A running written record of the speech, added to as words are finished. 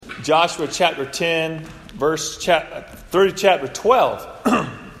Joshua chapter 10, through chapter 12.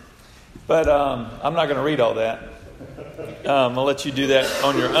 But I'm not going to read all that. I'll let you do that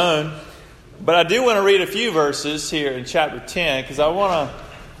on your own. But I do want to read a few verses here in chapter 10 because I want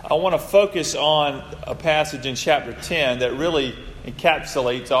to focus on a passage in chapter 10 that really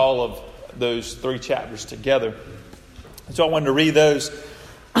encapsulates all of those three chapters together. So I wanted to read those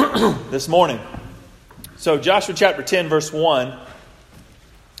this morning. So Joshua chapter 10, verse 1.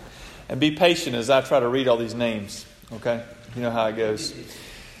 And be patient as I try to read all these names. Okay? You know how it goes.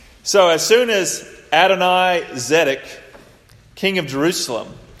 So as soon as Adoni-Zedek, king of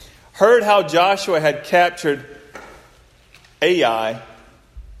Jerusalem, heard how Joshua had captured Ai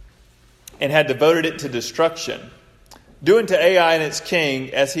and had devoted it to destruction, doing to Ai and its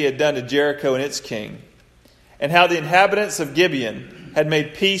king as he had done to Jericho and its king, and how the inhabitants of Gibeon had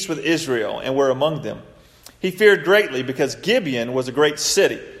made peace with Israel and were among them, he feared greatly because Gibeon was a great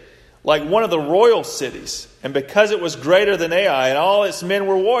city, like one of the royal cities, and because it was greater than Ai, and all its men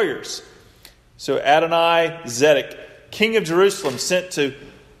were warriors. So Adoni-Zedek, king of Jerusalem, sent to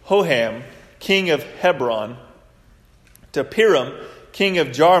Hoham, king of Hebron, to Piram, king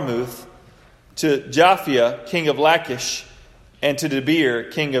of Jarmuth, to Japhia, king of Lachish, and to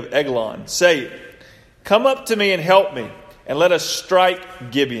Debir, king of Eglon, saying, "Come up to me and help me, and let us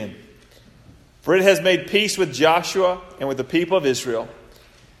strike Gibeon. For it has made peace with Joshua and with the people of Israel."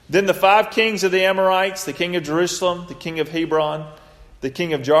 Then the 5 kings of the Amorites, the king of Jerusalem, the king of Hebron, the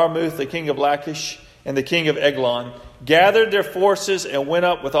king of Jarmuth, the king of Lachish, and the king of Eglon, gathered their forces and went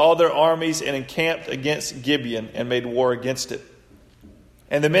up with all their armies and encamped against Gibeon and made war against it.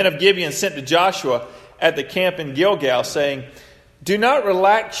 And the men of Gibeon sent to Joshua at the camp in Gilgal, saying, "Do not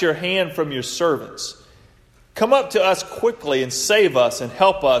relax your hand from your servants. Come up to us quickly and save us and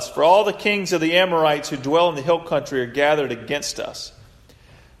help us, for all the kings of the Amorites who dwell in the hill country are gathered against us."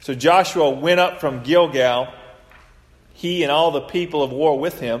 So Joshua went up from Gilgal, he and all the people of war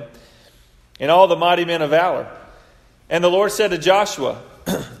with him, and all the mighty men of valor. And the Lord said to Joshua,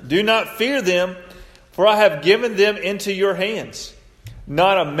 "Do not fear them, for I have given them into your hands.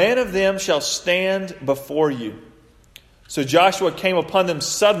 Not a man of them shall stand before you." So Joshua came upon them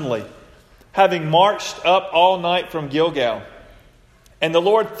suddenly, having marched up all night from Gilgal. And the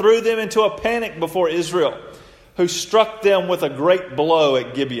Lord threw them into a panic before Israel, who struck them with a great blow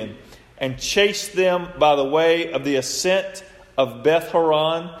at Gibeon, and chased them by the way of the ascent of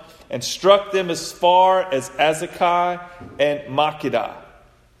Beth-horon, and struck them as far as Azekah and Makkedah.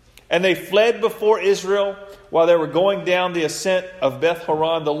 And they fled before Israel while they were going down the ascent of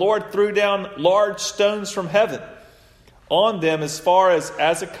Beth-horon. The Lord threw down large stones from heaven on them as far as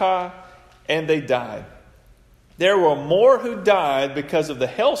Azekah, and they died. There were more who died because of the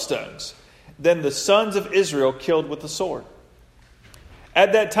hailstones than the sons of Israel killed with the sword.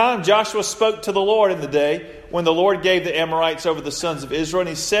 At that time Joshua spoke to the Lord in the day when the Lord gave the Amorites over the sons of Israel, and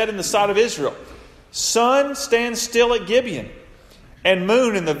he said in the sight of Israel, "Sun, stand still at Gibeon, and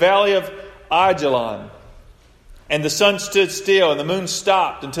moon in the valley of Ajalon." And the sun stood still, and the moon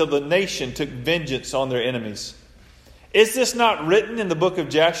stopped until the nation took vengeance on their enemies. Is this not written in the book of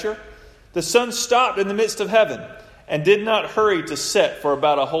Jasher? The sun stopped in the midst of heaven, and did not hurry to set for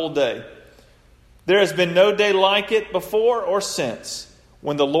about a whole day. There has been no day like it before or since,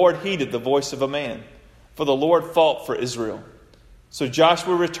 when the Lord heeded the voice of a man. For the Lord fought for Israel. So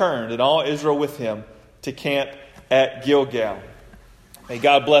Joshua returned, and all Israel with him, to camp at Gilgal. May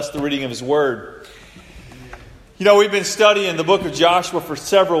God bless the reading of His Word. You know, we've been studying the book of Joshua for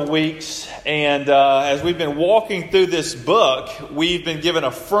several weeks, and as we've been walking through this book, we've been given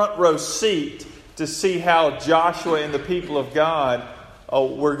a front row seat to see how Joshua and the people of God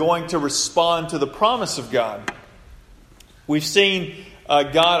were going to respond to the promise of God. We've seen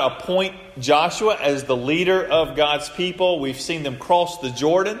God appoint Joshua as the leader of God's people. We've seen them cross the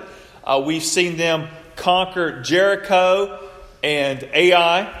Jordan. We've seen them conquer Jericho and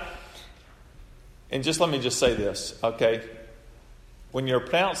Ai. And let me just say this, okay? When you're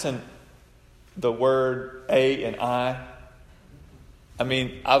pronouncing the word A and I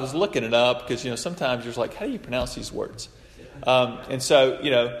mean, I was looking it up because, sometimes you're like, how do you pronounce these words? And so,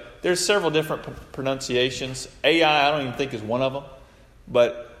 there's several different pronunciations. Ai, I don't even think is one of them,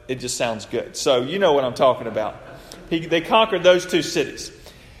 but it just sounds good. So you know what I'm talking about. They conquered those 2 cities.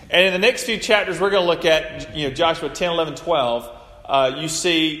 And in the next few chapters, we're going to look at, Joshua 10, 11, 12. You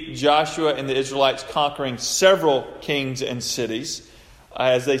see Joshua and the Israelites conquering several kings and cities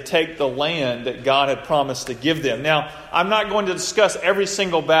as they take the land that God had promised to give them. Now, I'm not going to discuss every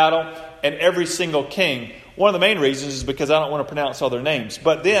single battle and every single king. One of the main reasons is because I don't want to pronounce all their names.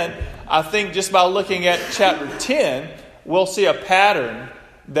 But then, I think just by looking at chapter 10, we'll see a pattern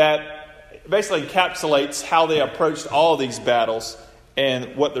that basically encapsulates how they approached all these battles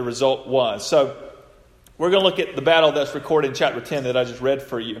and what the result was. So we're going to look at the battle that's recorded in chapter 10 that I just read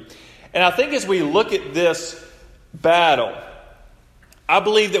for you. And I think as we look at this battle, I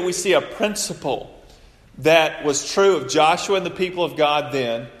believe that we see a principle that was true of Joshua and the people of God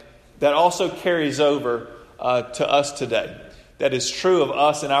then that also carries over to us today. That is true of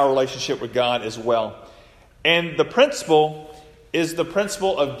us in our relationship with God as well. And the principle is the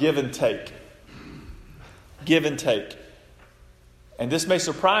principle of give and take. Give and take. And this may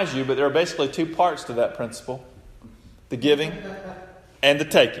surprise you, but there are basically two parts to that principle. The giving and the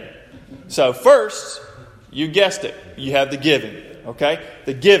taking. So first, you guessed it, you have the giving. Okay?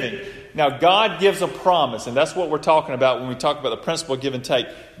 The giving. Now God gives a promise, and that's what we're talking about when we talk about the principle of give and take.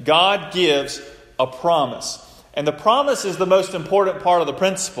 God gives a promise. And the promise is the most important part of the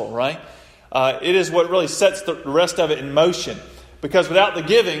principle, right? It is what really sets the rest of it in motion. Because without the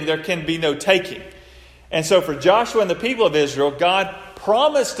giving, there can be no taking. And so for Joshua and the people of Israel, God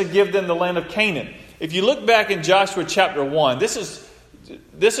promised to give them the land of Canaan. If you look back in Joshua chapter 1, this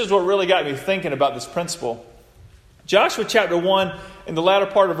is what really got me thinking about this principle. Joshua chapter 1, in the latter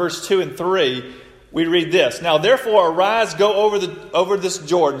part of verse 2 and 3, we read this. Now therefore arise, go over this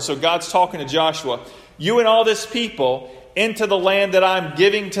Jordan. So God's talking to Joshua. You and all this people into the land that I'm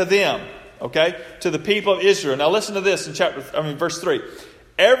giving to them. Okay? To the people of Israel. Now listen to this in verse 3.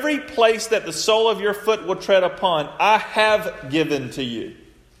 Every place that the sole of your foot will tread upon, I have given to you.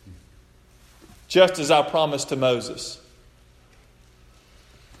 Just as I promised to Moses.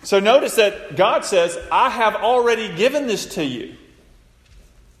 So notice that God says, I have already given this to you.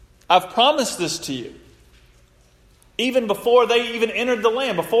 I've promised this to you. Even before they even entered the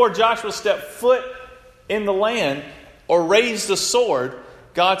land, before Joshua stepped foot in the land or raised the sword,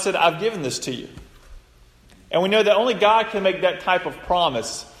 God said, I've given this to you. And we know that only God can make that type of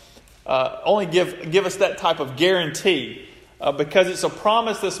promise, only give us that type of guarantee, because it's a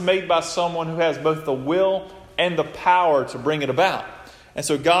promise that's made by someone who has both the will and the power to bring it about. And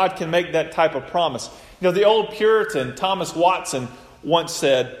so God can make that type of promise. You know, the old Puritan, Thomas Watson, once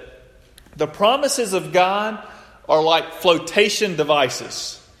said, the promises of God are like flotation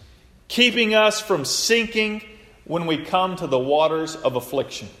devices, keeping us from sinking when we come to the waters of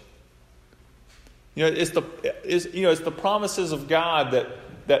affliction. You know, it's the promises of God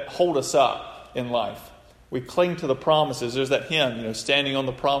that hold us up in life. We cling to the promises. There's that hymn, standing on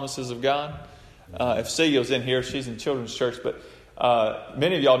the promises of God. If Celia's in here, she's in children's church, but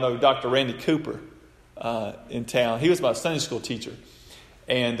many of y'all know Dr. Randy Cooper in town. He was my Sunday school teacher.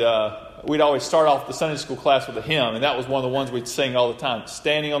 And we'd always start off the Sunday school class with a hymn, and that was one of the ones we'd sing all the time,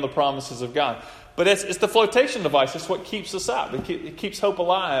 standing on the promises of God. But it's the flotation device. It's what keeps us out. It keeps hope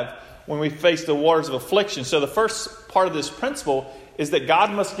alive when we face the waters of affliction. So the first part of this principle is that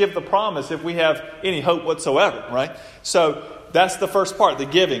God must give the promise if we have any hope whatsoever, right? So that's the first part, the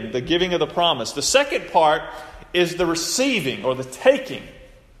giving of the promise. The second part is the receiving or the taking.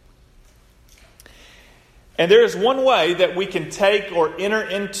 And there is one way that we can take or enter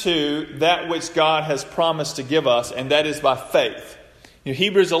into that which God has promised to give us, and that is by faith.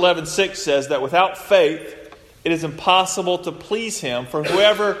 Hebrews 11:6 says that without faith, it is impossible to please Him, for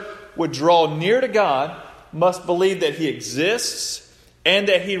whoever would draw near to God must believe that He exists and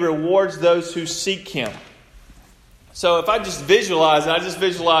that He rewards those who seek Him. So if I just visualize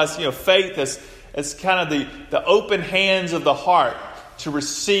faith as kind of the open hands of the heart to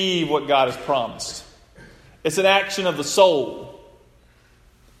receive what God has promised. It's an action of the soul.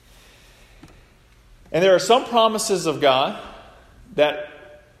 And there are some promises of God that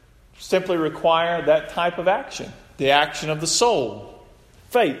simply require that type of action. The action of the soul.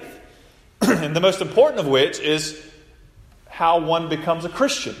 Faith. And the most important of which is how one becomes a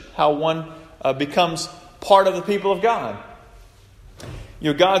Christian. How one becomes part of the people of God.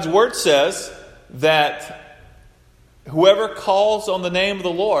 God's Word says that whoever calls on the name of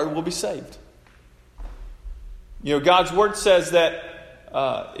the Lord will be saved. God's Word says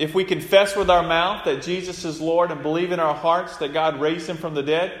that if we confess with our mouth that Jesus is Lord and believe in our hearts that God raised Him from the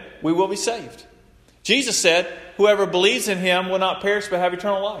dead, we will be saved. Jesus said, whoever believes in Him will not perish but have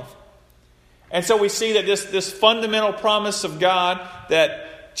eternal life. And so we see that this fundamental promise of God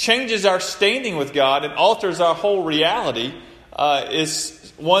that changes our standing with God and alters our whole reality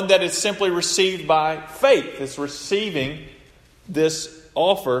is one that is simply received by faith. It's receiving this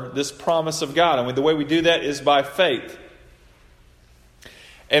offer, this promise of God. And the way we do that is by faith.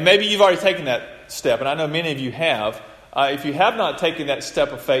 And maybe you've already taken that step, and I know many of you have. If you have not taken that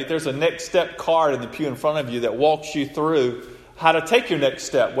step of faith, there's a next step card in the pew in front of you that walks you through how to take your next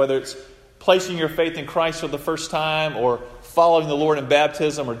step, whether it's placing your faith in Christ for the first time or following the Lord in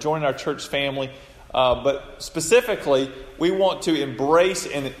baptism or joining our church family. But specifically, we want to embrace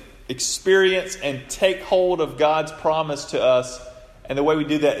and experience and take hold of God's promise to us. And the way we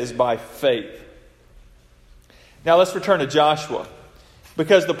do that is by faith. Now let's return to Joshua.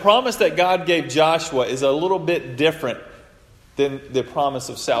 Because the promise that God gave Joshua is a little bit different than the promise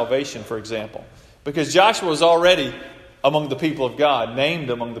of salvation, for example. Because Joshua was already among the people of God, named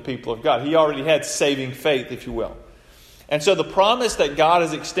among the people of God. He already had saving faith, if you will. And so the promise that God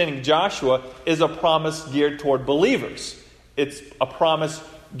is extending Joshua is a promise geared toward believers. It's a promise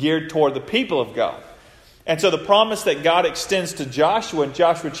geared toward the people of God. And so the promise that God extends to Joshua in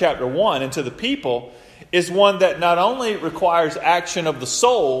Joshua chapter 1 and to the people is one that not only requires action of the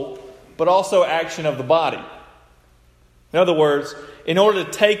soul, but also action of the body. In other words, in order to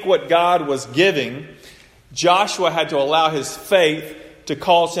take what God was giving, Joshua had to allow his faith to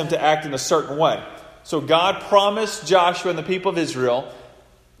cause him to act in a certain way. So God promised Joshua and the people of Israel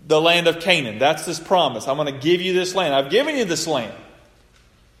the land of Canaan. That's this promise. I'm going to give you this land. I've given you this land.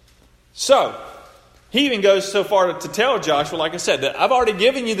 So, he even goes so far to tell Joshua, like I said, that I've already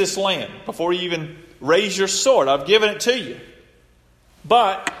given you this land before you even raise your sword. I've given it to you.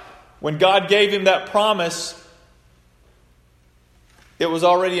 But when God gave him that promise, it was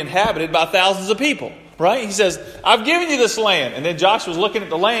already inhabited by thousands of people. Right? He says, I've given you this land. And then Joshua's looking at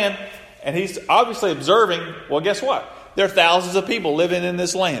the land, and he's obviously observing, well, guess what? There are thousands of people living in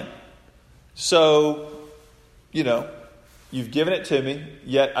this land. So, you've given it to me,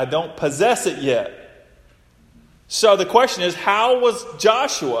 yet I don't possess it yet. So the question is, how was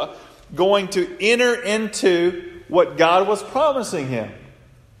Joshua going to enter into what God was promising him?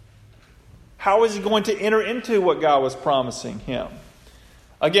 How was he going to enter into what God was promising him?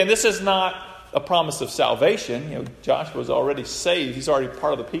 Again, this is not a promise of salvation. Joshua was already saved. He's already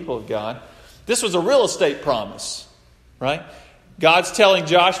part of the people of God. This was a real estate promise, right? God's telling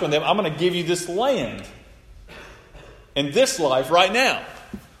Joshua and them, I'm going to give you this land in this life right now.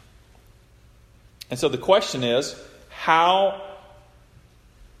 And so the question is, how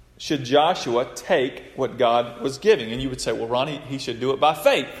should Joshua take what God was giving? And you would say, well, Ronnie, he should do it by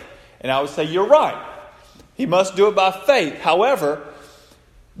faith. And I would say, you're right. He must do it by faith. However,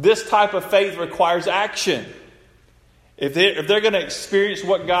 this type of faith requires action. If they're going to experience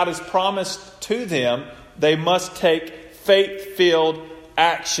what God has promised to them, they must take faith-filled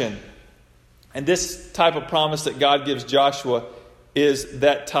action. And this type of promise that God gives Joshua is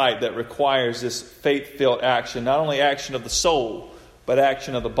that type that requires this faith-filled action. Not only action of the soul, but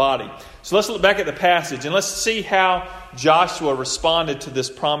action of the body. So let's look back at the passage and let's see how Joshua responded to this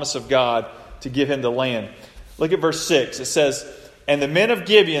promise of God to give him the land. Look at verse 6. It says, And the men of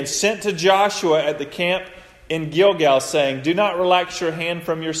Gibeon sent to Joshua at the camp in Gilgal, saying, Do not relax your hand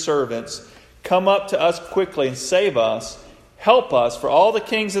from your servants. Come up to us quickly and save us. Help us, for all the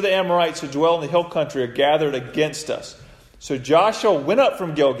kings of the Amorites who dwell in the hill country are gathered against us. So Joshua went up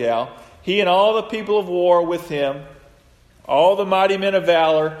from Gilgal, he and all the people of war with him, all the mighty men of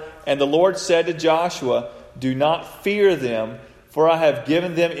valor. And the Lord said to Joshua, Do not fear them, for I have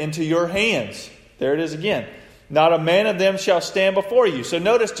given them into your hands. There it is again. Not a man of them shall stand before you. So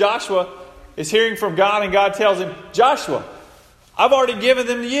notice Joshua is hearing from God, and God tells him, Joshua, I've already given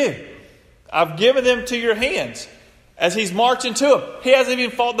them to you. I've given them to your hands. As he's marching to him, he hasn't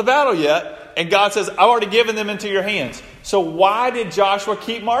even fought the battle yet. And God says, I've already given them into your hands. So why did Joshua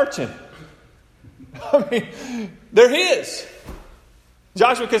keep marching? I mean, they're his.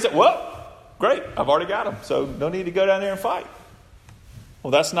 Joshua could say, well, great, I've already got them. So no need to go down there and fight.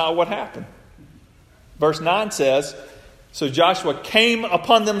 Well, that's not what happened. Verse 9 says, So Joshua came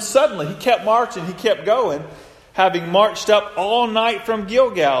upon them suddenly. He kept marching. He kept going, having marched up all night from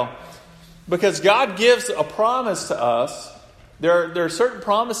Gilgal. Because God gives a promise to us. There are certain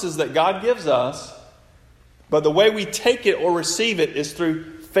promises that God gives us. But the way we take it or receive it is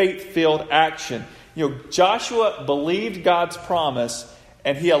through faith-filled action. Joshua believed God's promise,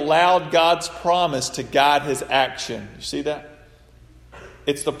 and he allowed God's promise to guide his action. You see that?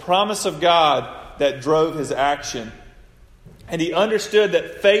 It's the promise of God that drove his action. And he understood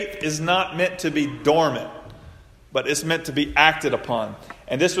that faith is not meant to be dormant, but it's meant to be acted upon.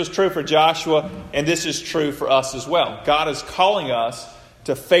 And this was true for Joshua, and this is true for us as well. God is calling us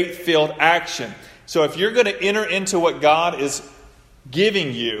to faith-filled action. So if you're going to enter into what God is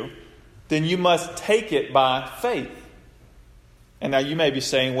giving you, then you must take it by faith. And now you may be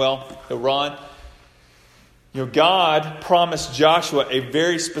saying, well, Ron, God promised Joshua a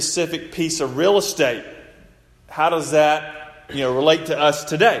very specific piece of real estate. How does that, relate to us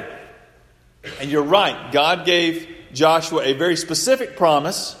today? And you're right. God gave Joshua a very specific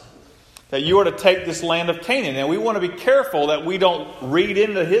promise that you are to take this land of Canaan. And we want to be careful that we don't read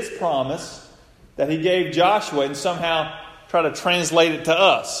into his promise that he gave Joshua and somehow try to translate it to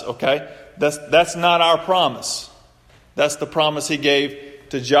us, okay? That's not our promise. That's the promise he gave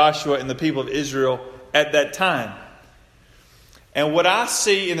to Joshua and the people of Israel at that time. And what I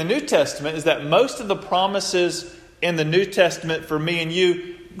see in the New Testament is that most of the promises in the New Testament for me and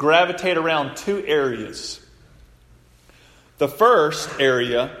you gravitate around two areas. The first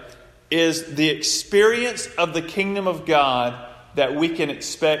area is the experience of the kingdom of God that we can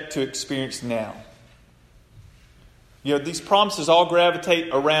expect to experience now. You know, these promises all gravitate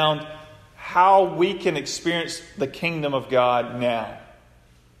around how we can experience the kingdom of God now.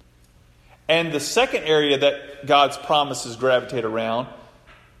 And the second area that God's promises gravitate around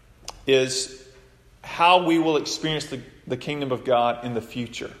is how we will experience the kingdom of God in the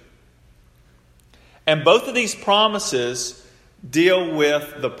future. And both of these promises deal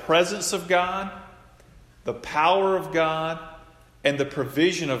with the presence of God, the power of God, and the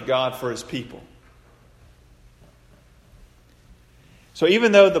provision of God for his people. So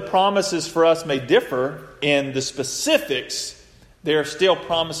even though the promises for us may differ in the specifics, they are still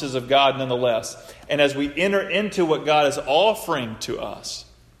promises of God nonetheless. And as we enter into what God is offering to us,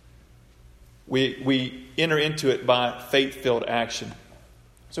 we enter into it by faith-filled action.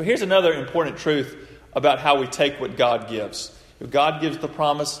 So here's another important truth about how we take what God gives. If God gives the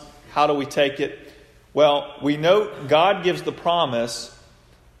promise, how do we take it? Well, we know God gives the promise,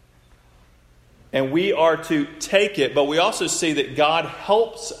 and we are to take it, but we also see that God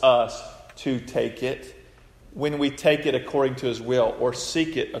helps us to take it when we take it according to his will or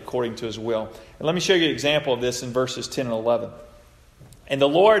seek it according to his will. And let me show you an example of this in verses 10 and 11. And the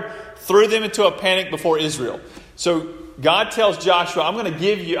Lord threw them into a panic before Israel. So God tells Joshua,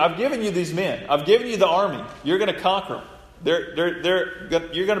 I've given you these men. I've given you the army. You're going to conquer them.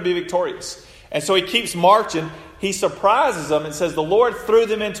 You're going to be victorious. And so he keeps marching. He surprises them and says the Lord threw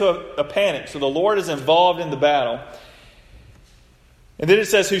them into a panic. So the Lord is involved in the battle. And then it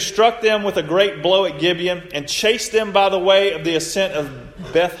says, who struck them with a great blow at Gibeon and chased them by the way of the ascent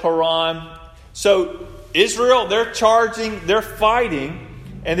of Beth Horon. So Israel, they're charging, they're fighting.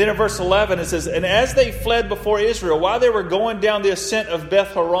 And then in verse 11 it says, and as they fled before Israel, while they were going down the ascent of Beth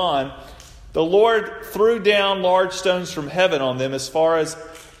Horon, the Lord threw down large stones from heaven on them as far as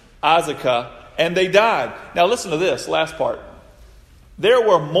Azekah, and they died. Now listen to this, last part. There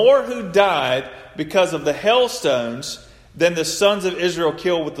were more who died because of the hailstones than the sons of Israel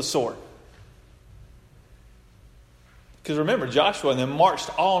killed with the sword. Because remember, Joshua and them marched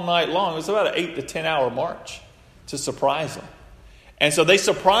all night long. It was about an 8 to 10 hour march to surprise them. And so they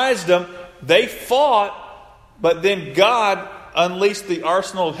surprised them. They fought, but then God unleashed the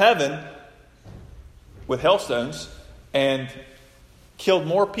arsenal of heaven with hailstones and killed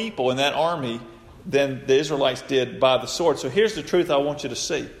more people in that army than the Israelites did by the sword. So here's the truth I want you to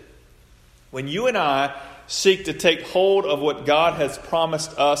see. When you and I seek to take hold of what God has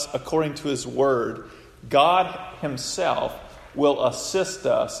promised us according to his word, God himself will assist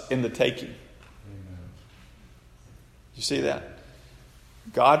us in the taking. Amen. You see that?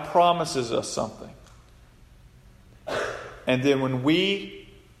 God promises us something. And then when we,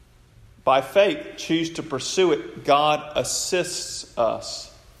 by faith, choose to pursue it, God assists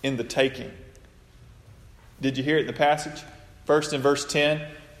us in the taking. Did you hear it in the passage? First, in verse 10,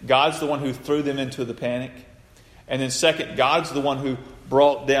 God's the one who threw them into the panic. And then second, God's the one who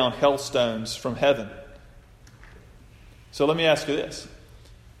brought down hailstones from heaven. So let me ask you this.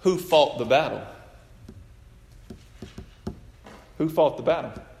 Who fought the battle? Who fought the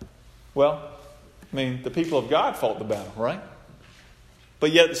battle? Well, I mean, the people of God fought the battle, right?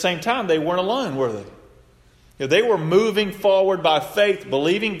 But yet at the same time, they weren't alone, were they? You know, they were moving forward by faith,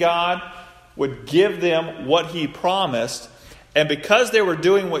 believing God would give them what he promised. And because they were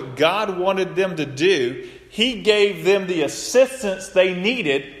doing what God wanted them to do, he gave them the assistance they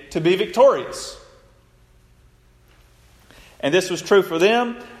needed to be victorious. And this was true for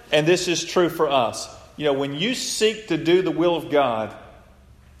them, and this is true for us. You know, when you seek to do the will of God,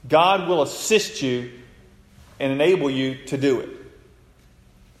 God will assist you and enable you to do it.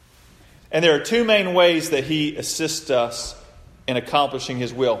 And there are two main ways that he assists us in accomplishing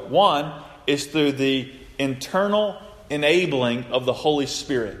his will. One is through the internal enabling of the Holy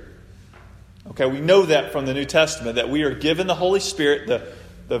Spirit. Okay, we know that from the New Testament, that we are given the Holy Spirit,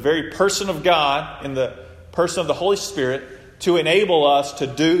 the very person of God in the person of the Holy Spirit, to enable us to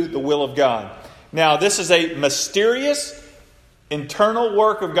do the will of God. Now, this is a mysterious internal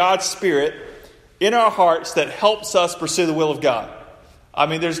work of God's Spirit in our hearts that helps us pursue the will of God. I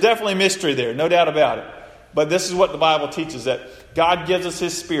mean, there's definitely mystery there, no doubt about it. But this is what the Bible teaches, that God gives us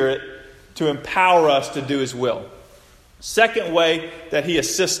his Spirit to empower us to do His will. Second way that He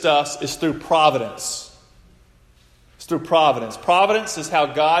assists us is through providence. It's through providence. Providence is how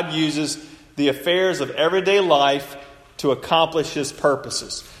God uses the affairs of everyday life to accomplish His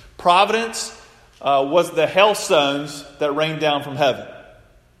purposes. Providence was the hailstones that rained down from heaven.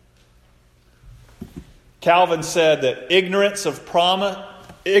 Calvin said that ignorance of providence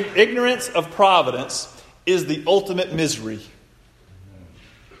is the ultimate misery.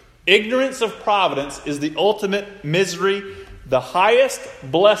 Ignorance of providence is the ultimate misery. The highest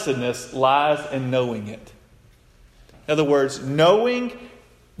blessedness lies in knowing it. In other words, knowing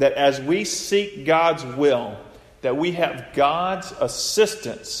that as we seek God's will, that we have God's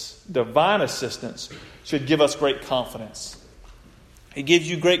assistance, divine assistance, should give us great confidence. It gives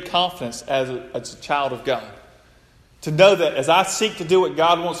you great confidence as a child of God. To know that as I seek to do what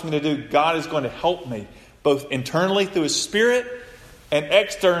God wants me to do, God is going to help me, both internally through His Spirit and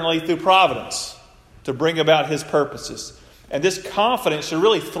externally through providence, to bring about His purposes. And this confidence should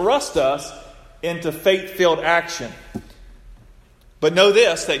really thrust us into faith-filled action. But know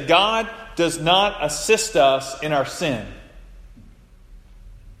this, that God does not assist us in our sin.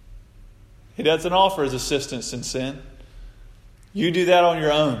 He doesn't offer His assistance in sin. You do that on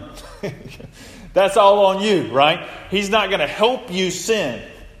your own. That's all on you, right? He's not going to help you sin,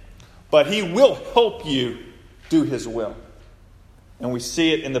 but He will help you do His will. And we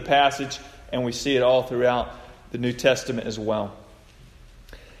see it in the passage, and we see it all throughout the New Testament as well.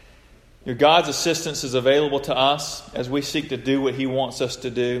 God's assistance is available to us as we seek to do what He wants us to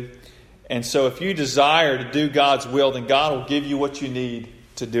do. And so if you desire to do God's will, then God will give you what you need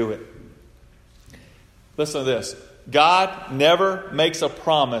to do it. Listen to this. God never makes a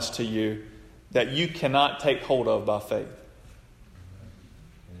promise to you that you cannot take hold of by faith.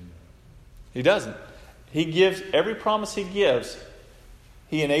 He doesn't. He gives every promise He gives.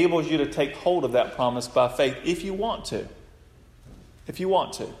 He enables you to take hold of that promise by faith if you want to. If you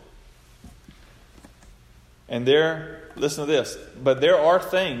want to. And listen to this, but there are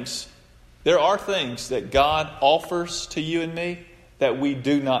things that God offers to you and me that we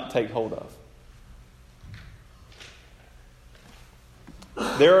do not take hold of.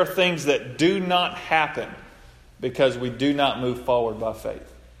 There are things that do not happen because we do not move forward by faith.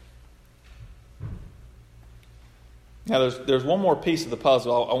 Now, there's one more piece of the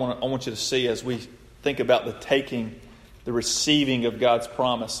puzzle I want you to see as we think about the receiving of God's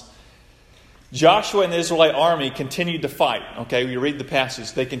promise. Joshua and the Israelite army continued to fight. Okay, we read the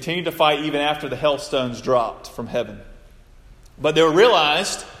passage. They continued to fight even after the hailstones dropped from heaven. But they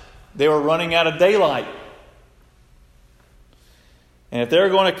realized they were running out of daylight. And if they were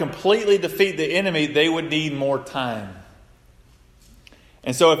going to completely defeat the enemy, they would need more time.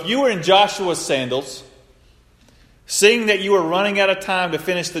 And so if you were in Joshua's sandals, seeing that you were running out of time to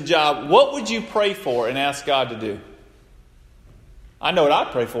finish the job, what would you pray for and ask God to do? I know what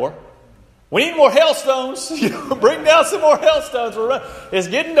I'd pray for. We need more hailstones. Bring down some more hailstones. It's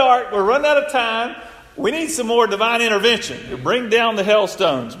getting dark. We're running out of time. We need some more divine intervention. Bring down the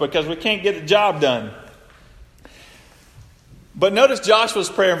hailstones because we can't get the job done. But notice Joshua's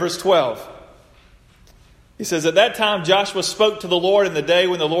prayer in verse 12. He says, at that time Joshua spoke to the Lord in the day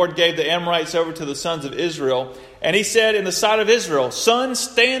when the Lord gave the Amorites over to the sons of Israel. And he said in the sight of Israel, sun,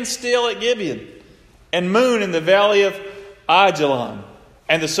 stand still at Gibeon, and moon in the valley of Ajalon.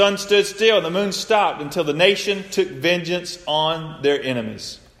 And the sun stood still, and the moon stopped until the nation took vengeance on their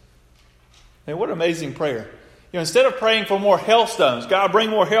enemies. And what an amazing prayer. Instead of praying for more hailstones, God bring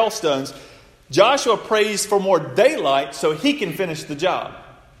more hailstones, Joshua prays for more daylight so he can finish the job.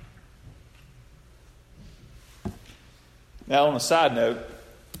 Now, on a side note,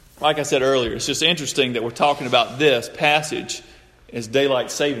 like I said earlier, it's just interesting that we're talking about this passage as daylight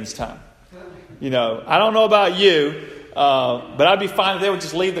savings time. I don't know about you, but I'd be fine if they would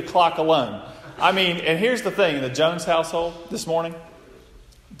just leave the clock alone. And here's the thing, in the Jones household this morning,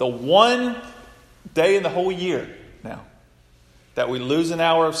 the one day in the whole year now that we lose an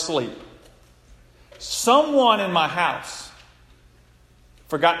hour of sleep, someone in my house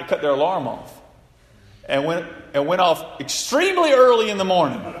forgot to cut their alarm off and went off extremely early in the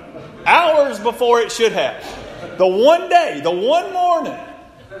morning, hours before it should have. The one morning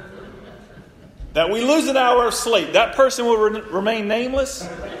that we lose an hour of sleep, that person will remain nameless.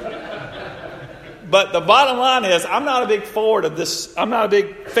 But the bottom line is, I'm not a big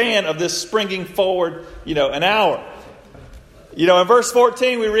fan of this springing forward, an hour. In verse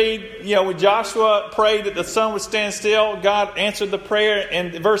 14 we read, when Joshua prayed that the sun would stand still, God answered the prayer.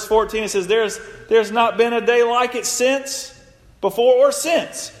 And in verse 14 it says, there's not been a day like it since, before or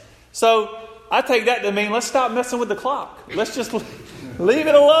since. So I take that to mean, let's stop messing with the clock. Let's Leave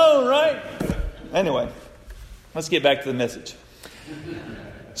it alone, right? Anyway, let's get back to the message.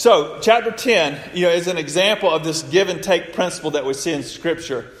 So, chapter 10, is an example of this give and take principle that we see in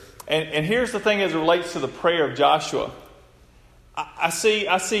Scripture. And here's the thing as it relates to the prayer of Joshua. I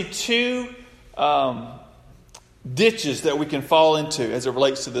see two ditches that we can fall into as it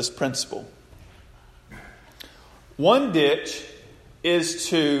relates to this principle. One ditch is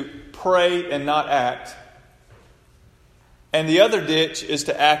to pray and not act. And the other ditch is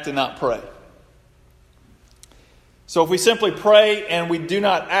to act and not pray. So if we simply pray and we do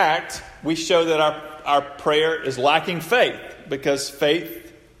not act, we show that our prayer is lacking faith, because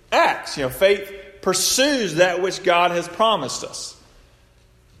faith acts. Faith pursues that which God has promised us.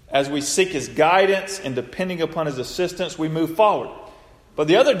 As we seek His guidance and depending upon His assistance, we move forward. But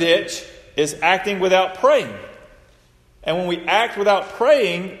the other ditch is acting without praying. And when we act without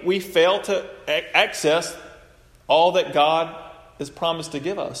praying, we fail to access all that God has promised to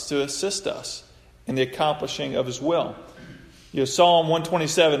give us, to assist us in the accomplishing of His will. Psalm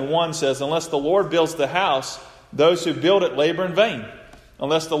 127:1 says, "Unless the Lord builds the house, those who build it labor in vain.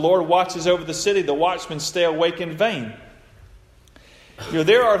 Unless the Lord watches over the city, the watchmen stay awake in vain."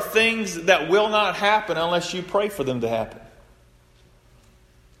 There are things that will not happen unless you pray for them to happen.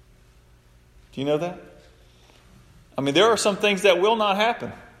 Do you know that? There are some things that will not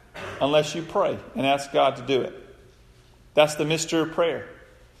happen unless you pray and ask God to do it. That's the mystery of prayer.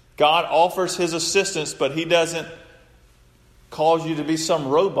 God offers His assistance, but He doesn't cause you to be some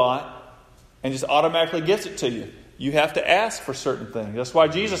robot and just automatically gives it to you. You have to ask for certain things. That's why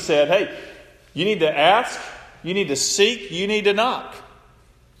Jesus said, hey, you need to ask, you need to seek, you need to knock.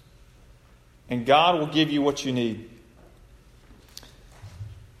 And God will give you what you need.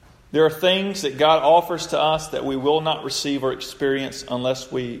 There are things that God offers to us that we will not receive or experience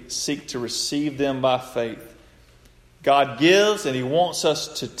unless we seek to receive them by faith. God gives and He wants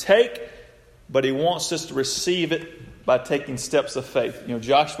us to take, but He wants us to receive it by taking steps of faith.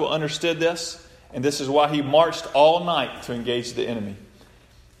 Joshua understood this, and this is why he marched all night to engage the enemy.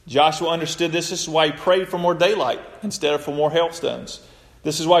 Joshua understood this. This is why he prayed for more daylight instead of for more hailstones.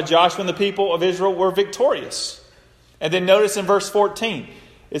 This is why Joshua and the people of Israel were victorious. And then notice in verse 14,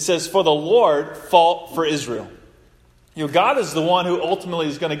 it says, "For the Lord fought for Israel." God is the one who ultimately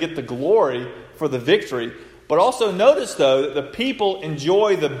is going to get the glory for the victory. But also notice, though, that the people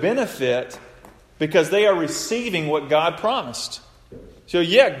enjoy the benefit because they are receiving what God promised. So,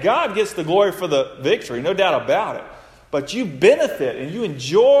 God gets the glory for the victory, no doubt about it. But you benefit and you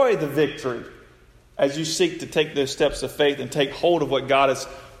enjoy the victory as you seek to take those steps of faith and take hold of what God has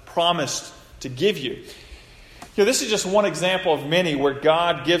promised to give you. This is just one example of many where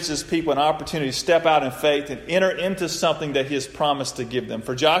God gives His people an opportunity to step out in faith and enter into something that He has promised to give them.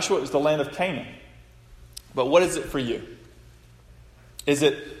 For Joshua, it was the land of Canaan. But what is it for you? Is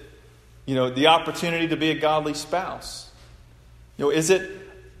it, the opportunity to be a godly spouse? Is it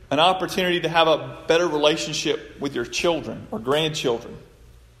an opportunity to have a better relationship with your children or grandchildren?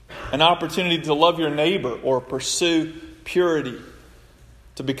 An opportunity to love your neighbor or pursue purity?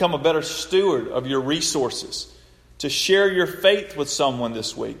 To become a better steward of your resources? To share your faith with someone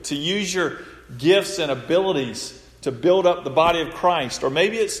this week? To use your gifts and abilities to build up the body of Christ? Or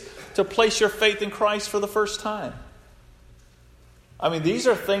maybe it's to place your faith in Christ for the first time. These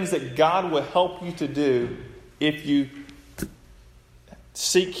are things that God will help you to do if you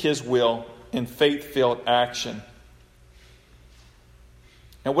seek His will in faith-filled action.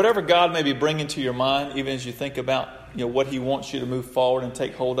 And whatever God may be bringing to your mind, even as you think about what He wants you to move forward and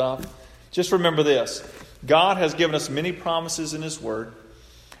take hold of, just remember this. God has given us many promises in His Word,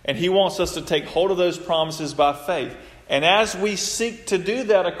 and He wants us to take hold of those promises by faith. And as we seek to do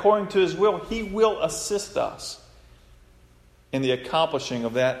that according to His will, He will assist us in the accomplishing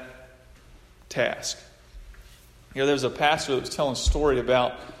of that task. There's a pastor that was telling a story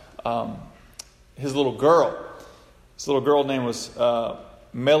about his little girl. His little girl name was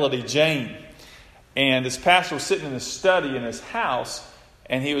Melody Jane. And this pastor was sitting in his study in his house,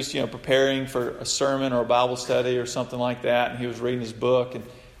 and he was preparing for a sermon or a Bible study or something like that. And he was reading his book,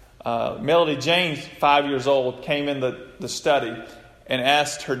 and Melody Jane, 5 years old, came in the study and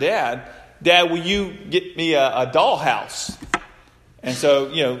asked her dad, "Dad, will you get me a dollhouse?" And so,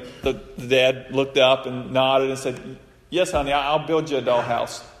 the dad looked up and nodded and said, "Yes, honey, I'll build you a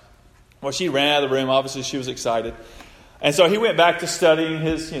dollhouse." Well, she ran out of the room. Obviously, she was excited. And so he went back to studying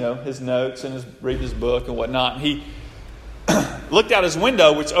his notes and reading his book and whatnot. And he looked out his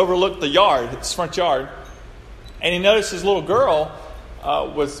window, which overlooked the yard, his front yard, and he noticed his little girl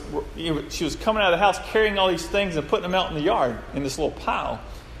she was coming out of the house carrying all these things and putting them out in the yard in this little pile.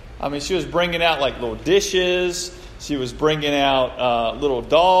 She was bringing out like little dishes, She was bringing out little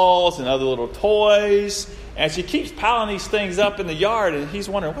dolls and other little toys. And she keeps piling these things up in the yard. And he's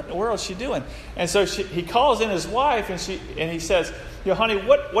wondering, what in the world is she doing? And so he calls in his wife and he says, honey,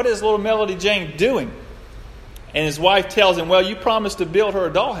 what is little Melody Jane doing? And his wife tells him, well, you promised to build her a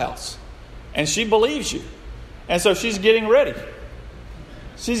dollhouse. And she believes you. And so she's getting ready.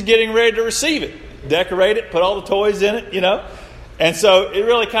 She's getting ready to receive it. Decorate it, put all the toys in it, And so it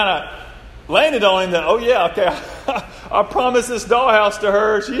really kind of landed on him that, oh yeah, okay, I promised this dollhouse to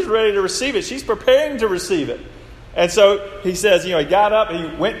her. She's ready to receive it. She's preparing to receive it. And so he says, he got up, he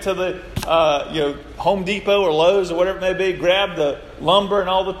went to the, Home Depot or Lowe's or whatever it may be, grabbed the lumber and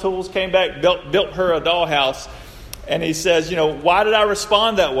all the tools, came back, built her a dollhouse. And he says, why did I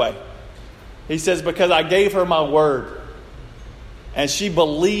respond that way? He says, because I gave her my word. And she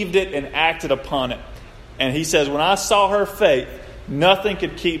believed it and acted upon it. And he says, when I saw her faith, nothing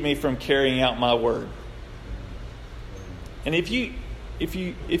could keep me from carrying out my word. And if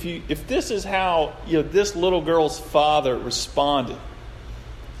this is how this little girl's father responded,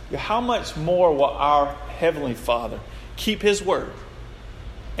 how much more will our Heavenly Father keep His word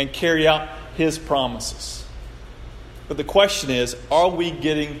and carry out His promises? But the question is, are we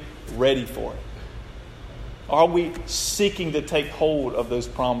getting ready for it? Are we seeking to take hold of those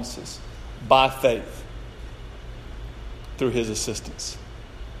promises by faith through His assistance?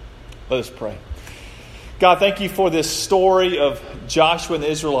 Let us pray. God, thank you for this story of Joshua and the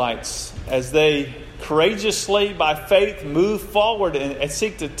Israelites as they courageously, by faith, move forward and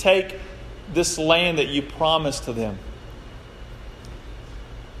seek to take this land that you promised to them.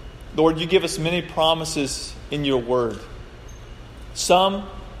 Lord, you give us many promises in your word. Some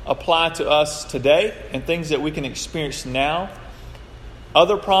apply to us today and things that we can experience now.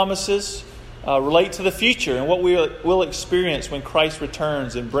 Other promises relate to the future and what we will experience when Christ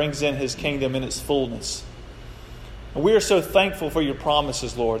returns and brings in His kingdom in its fullness. And we are so thankful for your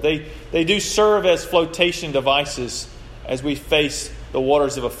promises, Lord. They do serve as flotation devices as we face the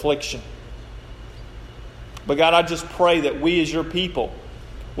waters of affliction. But God, I just pray that we as your people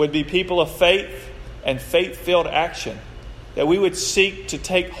would be people of faith and faith-filled action. That we would seek to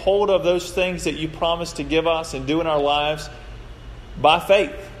take hold of those things that you promised to give us and do in our lives by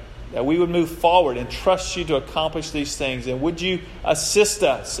faith. That we would move forward and trust you to accomplish these things. And would you assist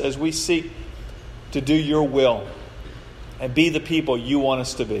us as we seek to do your will and be the people you want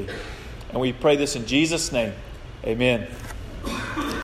us to be. And we pray this in Jesus' name. Amen.